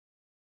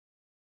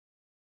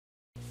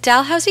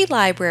Dalhousie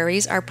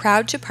Libraries are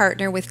proud to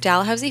partner with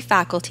Dalhousie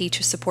faculty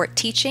to support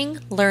teaching,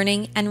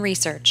 learning, and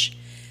research.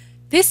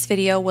 This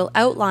video will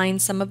outline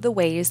some of the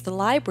ways the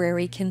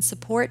library can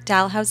support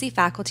Dalhousie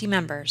faculty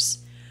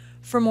members.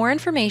 For more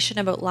information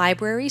about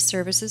library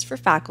services for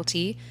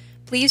faculty,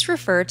 please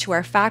refer to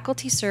our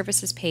faculty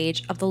services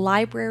page of the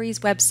library's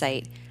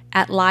website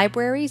at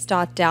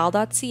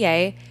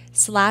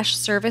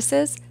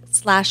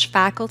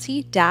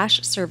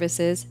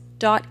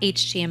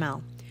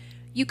libraries.dal.ca/services/faculty-services.html.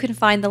 You can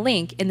find the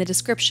link in the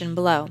description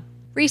below.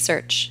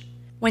 Research.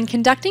 When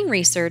conducting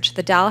research,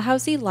 the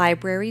Dalhousie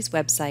Library's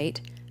website,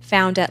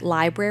 found at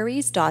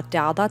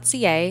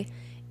libraries.dal.ca,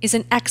 is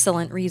an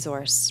excellent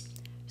resource.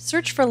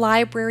 Search for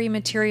library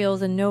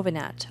materials in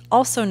Novanet,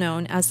 also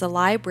known as the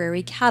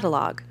Library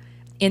Catalog,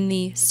 in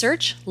the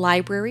Search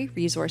Library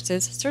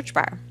Resources search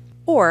bar.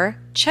 Or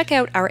check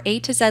out our A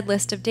to Z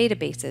list of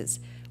databases,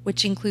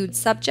 which include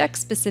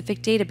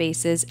subject-specific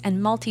databases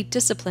and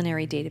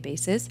multidisciplinary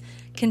databases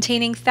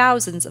containing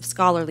thousands of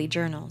scholarly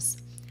journals.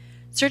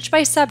 Search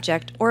by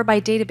subject or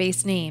by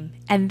database name,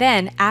 and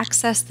then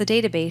access the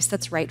database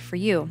that's right for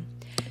you.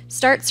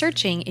 Start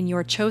searching in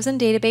your chosen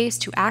database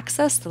to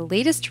access the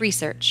latest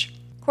research.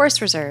 Course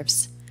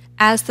reserves.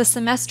 As the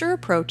semester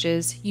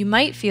approaches, you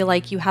might feel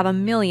like you have a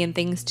million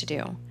things to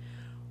do.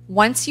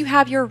 Once you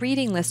have your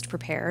reading list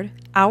prepared,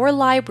 our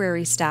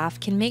library staff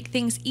can make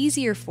things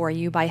easier for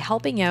you by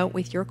helping out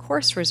with your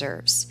course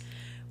reserves.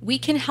 We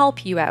can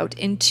help you out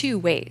in two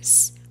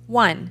ways.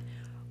 One,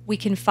 we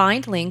can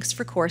find links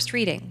for course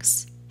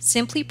readings.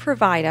 Simply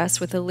provide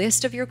us with a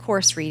list of your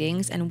course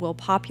readings and we'll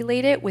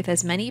populate it with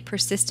as many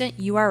persistent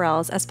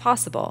URLs as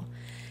possible.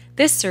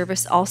 This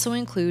service also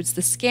includes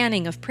the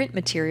scanning of print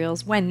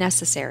materials when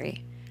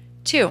necessary.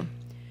 Two,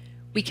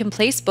 we can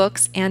place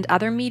books and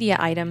other media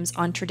items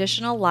on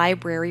traditional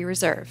library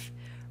reserve.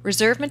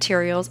 Reserve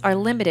materials are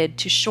limited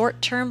to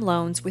short-term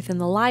loans within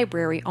the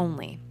library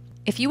only.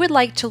 If you would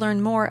like to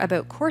learn more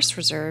about course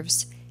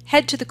reserves,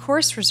 head to the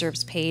course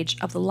reserves page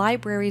of the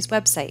library's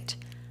website,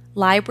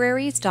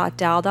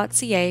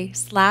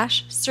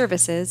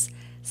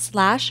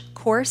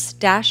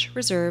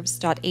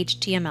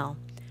 libraries.dal.ca/services/course-reserves.html.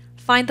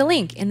 Find the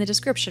link in the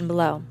description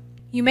below.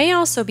 You may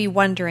also be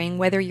wondering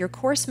whether your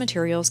course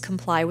materials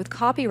comply with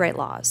copyright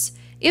laws.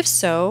 If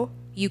so,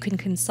 you can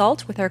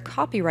consult with our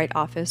Copyright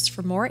Office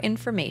for more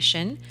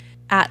information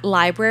at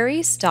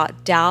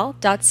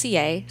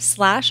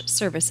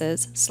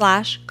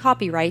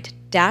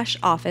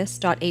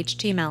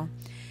libraries.dal.ca/services/copyright-office.html.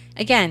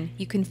 Again,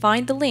 you can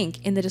find the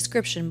link in the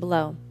description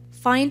below.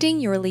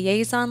 Finding your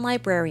liaison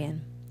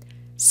librarian.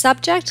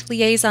 Subject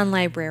liaison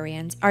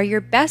librarians are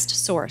your best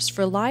source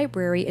for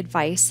library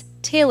advice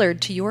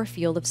tailored to your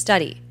field of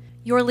study.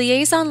 Your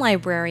liaison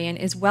librarian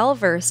is well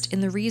versed in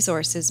the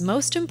resources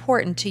most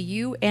important to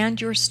you and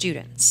your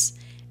students.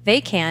 They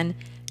can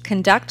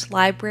conduct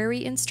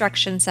library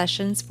instruction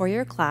sessions for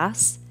your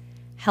class,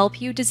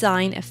 help you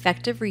design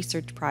effective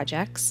research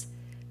projects,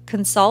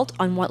 consult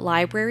on what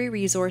library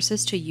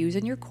resources to use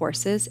in your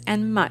courses,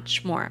 and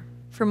much more.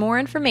 For more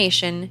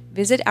information,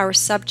 visit our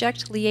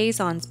Subject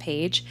Liaisons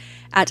page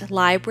at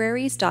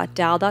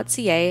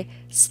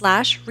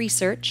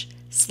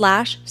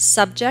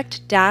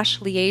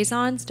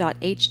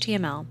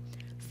libraries.dal.ca/research/subject-liaisons.html.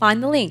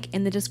 Find the link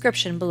in the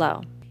description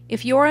below.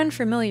 If you're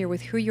unfamiliar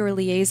with who your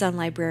liaison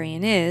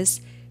librarian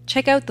is,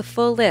 check out the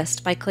full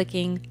list by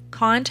clicking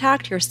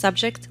Contact Your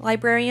Subject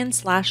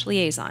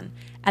Librarian/Liaison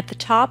at the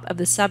top of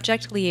the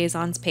Subject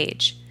Liaisons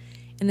page.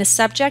 In the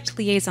Subject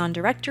Liaison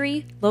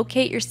directory,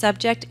 locate your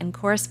subject and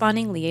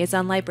corresponding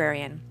liaison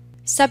librarian.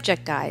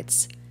 Subject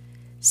Guides.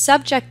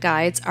 Subject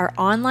guides are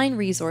online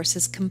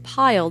resources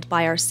compiled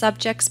by our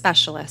subject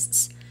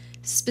specialists.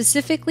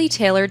 Specifically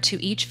tailored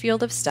to each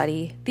field of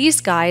study,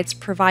 these guides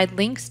provide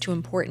links to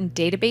important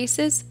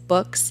databases,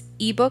 books,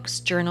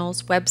 ebooks,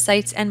 journals,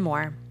 websites, and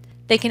more.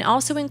 They can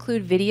also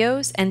include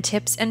videos and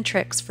tips and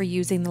tricks for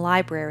using the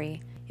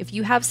library. If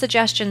you have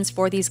suggestions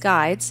for these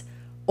guides,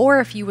 or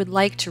if you would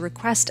like to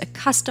request a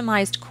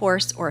customized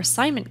course or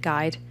assignment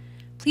guide,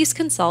 please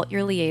consult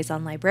your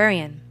liaison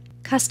librarian.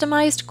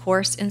 Customized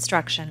course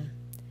instruction.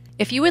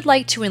 If you would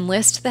like to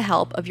enlist the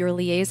help of your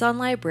liaison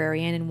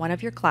librarian in one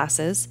of your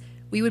classes,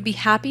 we would be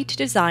happy to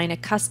design a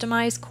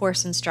customized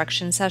course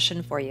instruction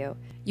session for you.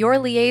 Your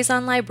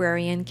liaison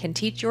librarian can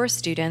teach your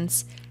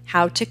students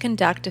how to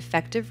conduct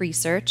effective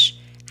research,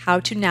 how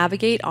to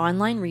navigate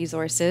online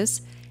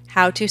resources,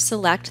 how to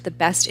select the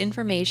best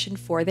information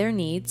for their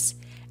needs,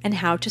 and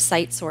how to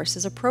cite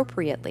sources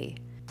appropriately.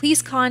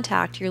 Please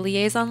contact your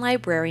liaison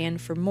librarian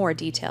for more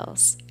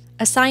details.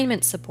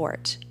 Assignment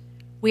support.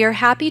 We are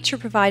happy to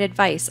provide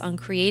advice on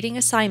creating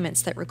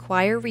assignments that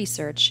require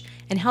research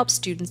and help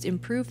students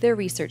improve their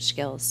research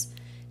skills.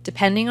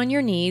 Depending on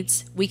your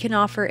needs, we can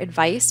offer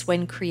advice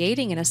when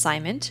creating an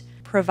assignment,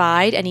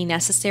 provide any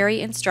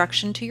necessary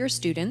instruction to your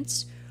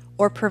students,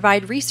 or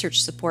provide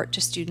research support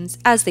to students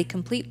as they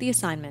complete the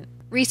assignment.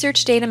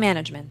 Research data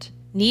management.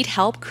 Need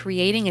help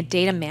creating a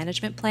data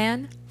management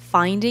plan,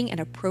 finding an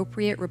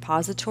appropriate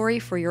repository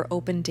for your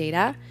open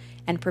data,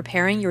 and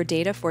preparing your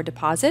data for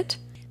deposit?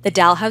 The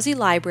Dalhousie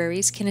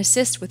Libraries can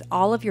assist with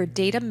all of your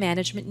data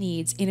management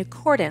needs in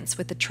accordance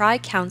with the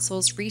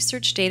Tri-Council's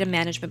Research Data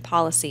Management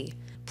Policy.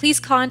 Please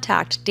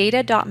contact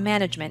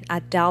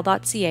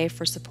data.management@dal.ca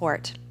for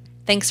support.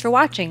 Thanks for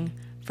watching.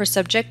 For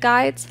subject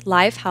guides,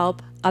 live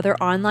help, other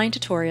online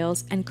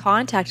tutorials, and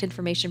contact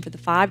information for the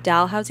 5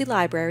 Dalhousie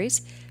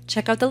Libraries,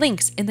 check out the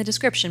links in the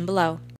description below.